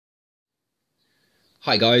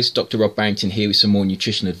Hi guys, Dr. Rob Barrington here with some more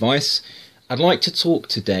nutrition advice. I'd like to talk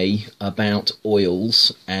today about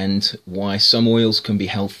oils and why some oils can be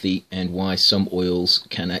healthy and why some oils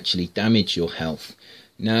can actually damage your health.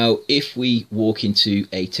 Now, if we walk into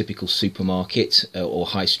a typical supermarket or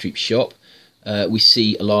high street shop, we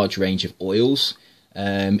see a large range of oils.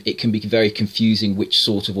 It can be very confusing which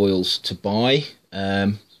sort of oils to buy,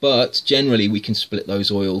 but generally we can split those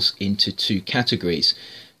oils into two categories.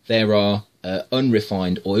 There are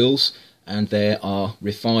unrefined oils and there are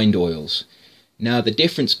refined oils. Now, the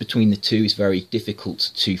difference between the two is very difficult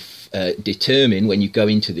to determine when you go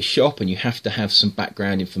into the shop, and you have to have some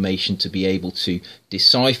background information to be able to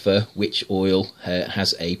decipher which oil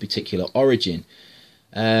has a particular origin.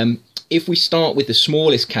 If we start with the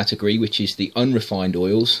smallest category, which is the unrefined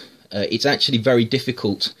oils, it's actually very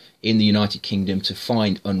difficult in the United Kingdom to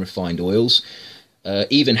find unrefined oils.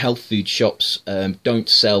 Even health food shops don't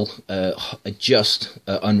sell just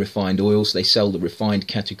unrefined oils. They sell the refined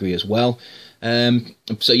category as well.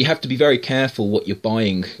 So you have to be very careful what you're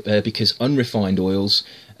buying because unrefined oils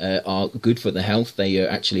are good for the health. They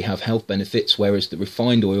actually have health benefits, whereas the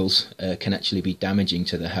refined oils can actually be damaging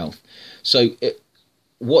to the health. So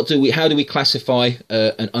how do we classify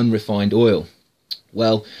an unrefined oil?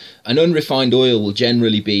 Well, an unrefined oil will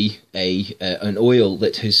generally be an oil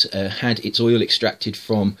that has had its oil extracted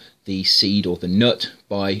from the seed or the nut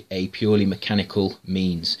by a purely mechanical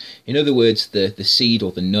means. In other words, the seed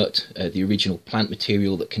or the nut, the original plant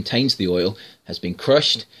material that contains the oil, has been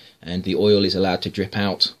crushed, and the oil is allowed to drip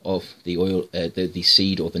out of the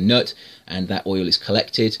seed or the nut, and that oil is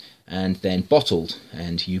collected and then bottled,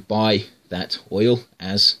 and you buy that oil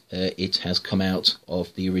as it has come out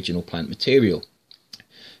of the original plant material.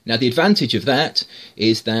 Now, the advantage of that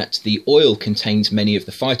is that the oil contains many of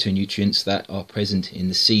the phytonutrients that are present in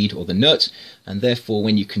the seed or the nut, and therefore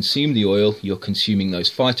when you consume the oil, you're consuming those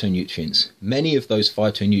phytonutrients. Many of those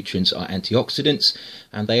phytonutrients are antioxidants,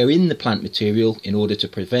 and they are in the plant material in order to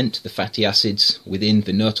prevent the fatty acids within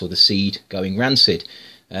the nut or the seed going rancid.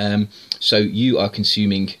 So you are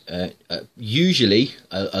consuming usually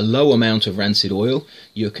a low amount of rancid oil.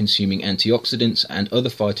 You're consuming antioxidants and other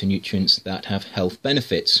phytonutrients that have health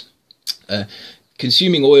benefits.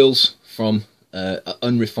 Consuming oils from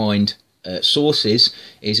unrefined sources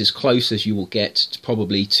is as close as you will get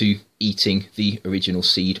probably to eating the original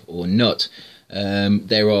seed or nut.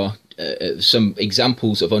 There are some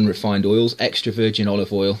examples of unrefined oils. Extra virgin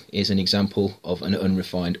olive oil is an example of an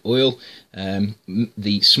unrefined oil.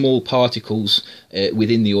 The small particles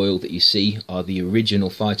within the oil that you see are the original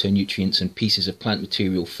phytonutrients and pieces of plant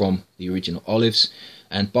material from the original olives.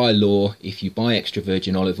 And by law, if you buy extra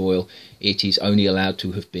virgin olive oil, it is only allowed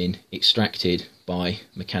to have been extracted by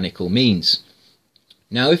mechanical means.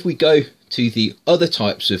 Now, if we go to the other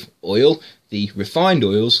types of oil, the refined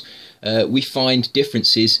oils, we find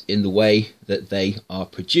differences in the way that they are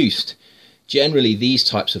produced. Generally, these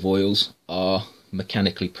types of oils are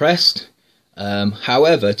mechanically pressed.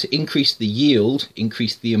 However, to increase the yield,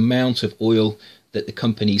 increase the amount of oil that the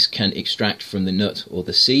companies can extract from the nut or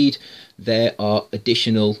the seed, there are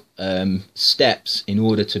additional steps in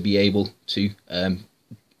order to be able to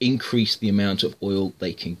increase the amount of oil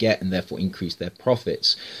they can get and therefore increase their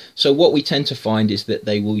profits. So what we tend to find is that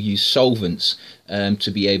they will use solvents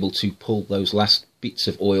to be able to pull those last bits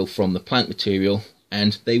of oil from the plant material,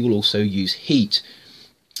 and they will also use heat.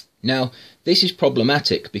 Now, this is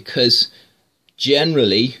problematic because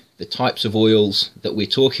generally the types of oils that we're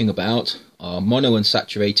talking about are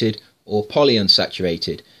monounsaturated or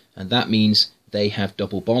polyunsaturated, and that means they have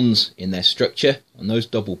double bonds in their structure, and those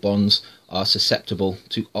double bonds are susceptible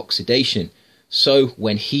to oxidation. So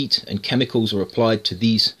when heat and chemicals are applied to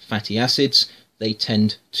these fatty acids, they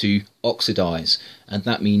tend to oxidize, and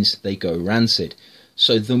that means they go rancid.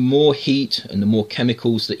 So the more heat and the more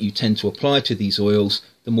chemicals that you tend to apply to these oils,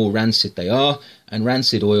 the more rancid they are, and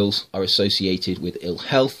rancid oils are associated with ill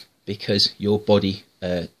health because your body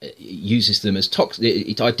uses them as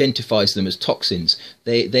it identifies them as toxins.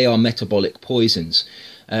 They are metabolic poisons.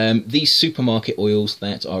 These supermarket oils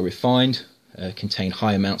that are refined contain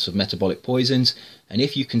high amounts of metabolic poisons, and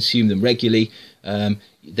if you consume them regularly,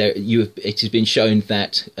 it has been shown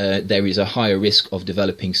that there is a higher risk of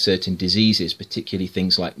developing certain diseases, particularly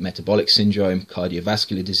things like metabolic syndrome,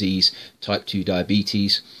 cardiovascular disease, type 2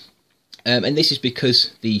 diabetes. And this is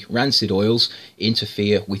because the rancid oils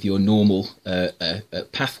interfere with your normal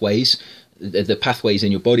pathways, the pathways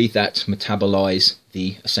in your body that metabolize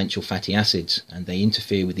the essential fatty acids, and they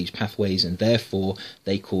interfere with these pathways, and therefore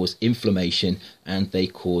they cause inflammation and they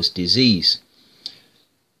cause disease.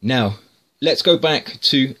 Now, let's go back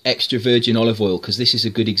to extra virgin olive oil, because this is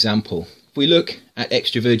a good example. If we look at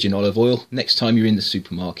extra virgin olive oil, next time you're in the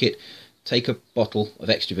supermarket, take a bottle of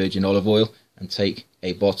extra virgin olive oil and take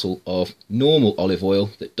a bottle of normal olive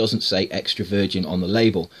oil that doesn't say extra virgin on the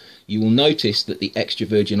label. You will notice that the extra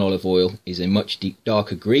virgin olive oil is a much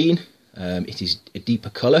darker green. It is a deeper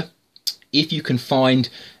colour. If you can find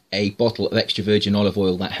a bottle of extra virgin olive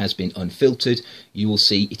oil that has been unfiltered, you will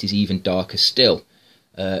see it is even darker still.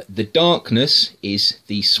 The darkness is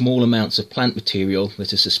the small amounts of plant material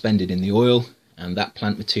that are suspended in the oil, and that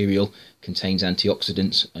plant material contains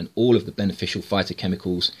antioxidants and all of the beneficial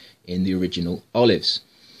phytochemicals in the original olives.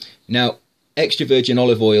 Now, extra virgin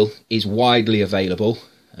olive oil is widely available.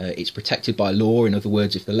 It's protected by law. In other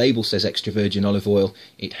words, if the label says extra virgin olive oil,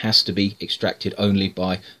 it has to be extracted only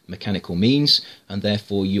by mechanical means, and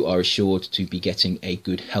therefore you are assured to be getting a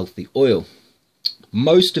good healthy oil.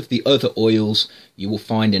 Most of the other oils you will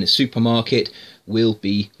find in a supermarket will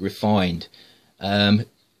be refined.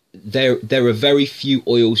 There are very few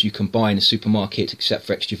oils you can buy in a supermarket, except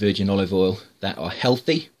for extra virgin olive oil, that are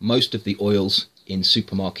healthy. Most of the oils in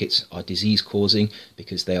supermarkets are disease causing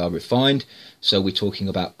because they are refined. So we're talking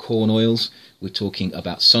about corn oils, we're talking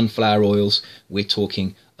about sunflower oils, we're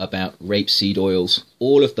talking about rapeseed oils.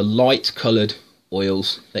 All of the light coloured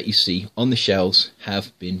oils that you see on the shelves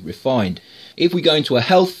have been refined. If we go into a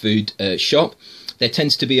health food shop, there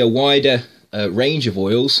tends to be a wider range of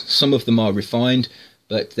oils. Some of them are refined,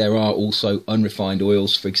 but there are also unrefined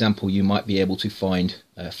oils. For example, you might be able to find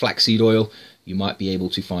flaxseed oil, you might be able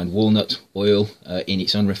to find walnut oil in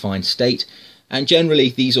its unrefined state. And generally,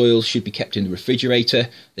 these oils should be kept in the refrigerator.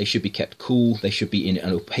 They should be kept cool. They should be in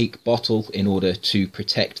an opaque bottle in order to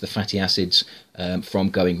protect the fatty acids from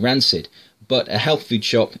going rancid. But a health food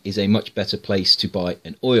shop is a much better place to buy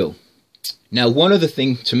an oil. Now, one other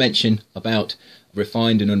thing to mention about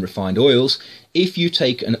refined and unrefined oils: if you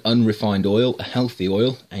take an unrefined oil, a healthy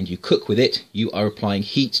oil, and you cook with it, you are applying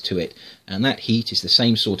heat to it, and that heat is the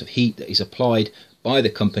same sort of heat that is applied by the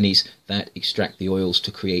companies that extract the oils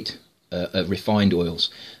to create refined oils.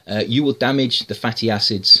 You will damage the fatty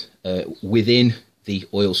acids within the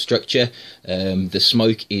oil structure. The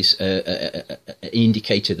smoke is an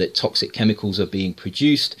indicator that toxic chemicals are being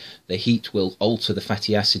produced. The heat will alter the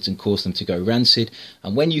fatty acids and cause them to go rancid,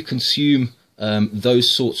 and when you consume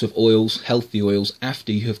those sorts of oils, healthy oils,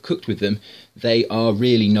 after you have cooked with them, they are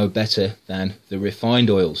really no better than the refined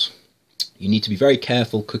oils. You need to be very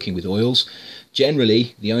careful cooking with oils.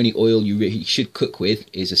 Generally, the only oil you really should cook with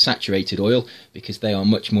is a saturated oil, because they are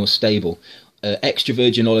much more stable. Extra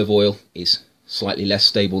virgin olive oil is slightly less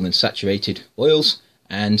stable than saturated oils,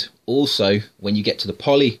 and also when you get to the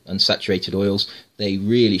polyunsaturated oils, they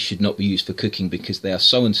really should not be used for cooking because they are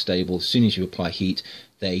so unstable. As soon as you apply heat,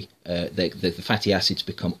 the fatty acids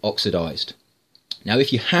become oxidized. Now,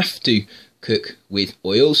 if you have to cook with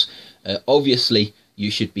oils, obviously you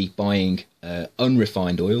should be buying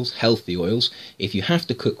unrefined oils, healthy oils. If you have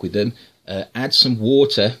to cook with them, add some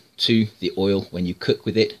water to the oil when you cook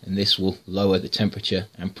with it, and this will lower the temperature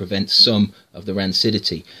and prevent some of the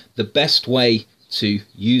rancidity. The best way to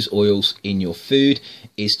use oils in your food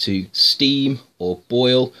is to steam or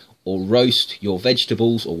boil or roast your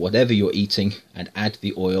vegetables or whatever you're eating, and add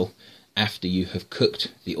the oil after you have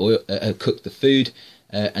cooked the oil, cooked the food,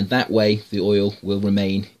 and that way the oil will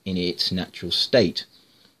remain in its natural state.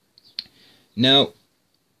 Now,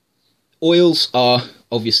 oils are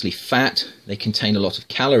obviously fat. They contain a lot of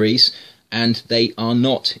calories, and they are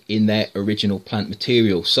not in their original plant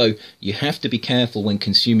material. So you have to be careful when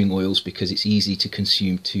consuming oils, because it's easy to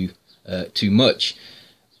consume too much.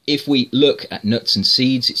 If we look at nuts and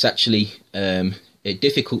seeds, it's actually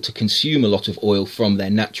difficult to consume a lot of oil from their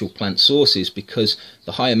natural plant sources, because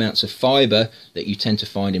the high amounts of fibre that you tend to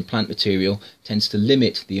find in plant material tends to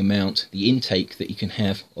limit the intake that you can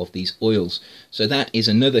have of these oils. So that is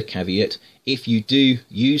another caveat. If you do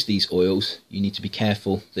use these oils, you need to be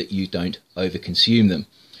careful that you don't overconsume them.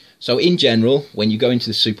 So in general, when you go into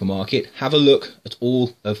the supermarket, have a look at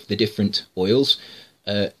all of the different oils.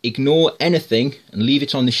 Ignore anything and leave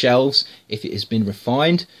it on the shelves if it has been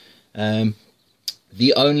refined.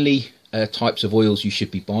 The only types of oils you should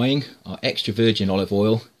be buying are extra virgin olive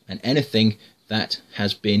oil and anything that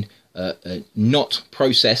has been not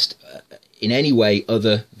processed in any way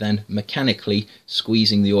other than mechanically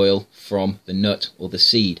squeezing the oil from the nut or the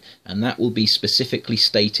seed, and that will be specifically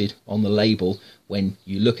stated on the label when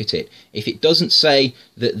you look at it. If it doesn't say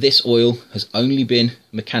that this oil has only been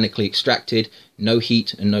mechanically extracted, no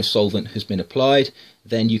heat and no solvent has been applied,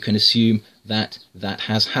 then you can assume that that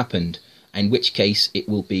has happened, in which case it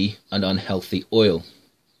will be an unhealthy oil.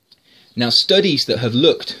 Now, studies that have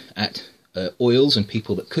looked at oils and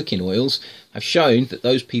people that cook in oils have shown that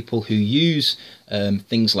those people who use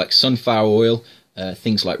things like sunflower oil,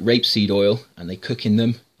 things like rapeseed oil, and they cook in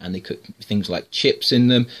them, and they cook things like chips in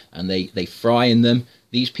them, and they fry in them,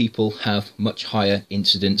 these people have much higher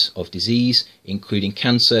incidence of disease, including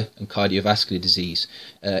cancer and cardiovascular disease.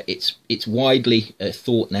 It's widely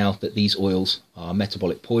thought now that these oils are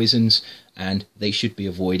metabolic poisons, and they should be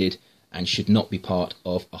avoided and should not be part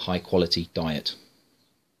of a high quality diet.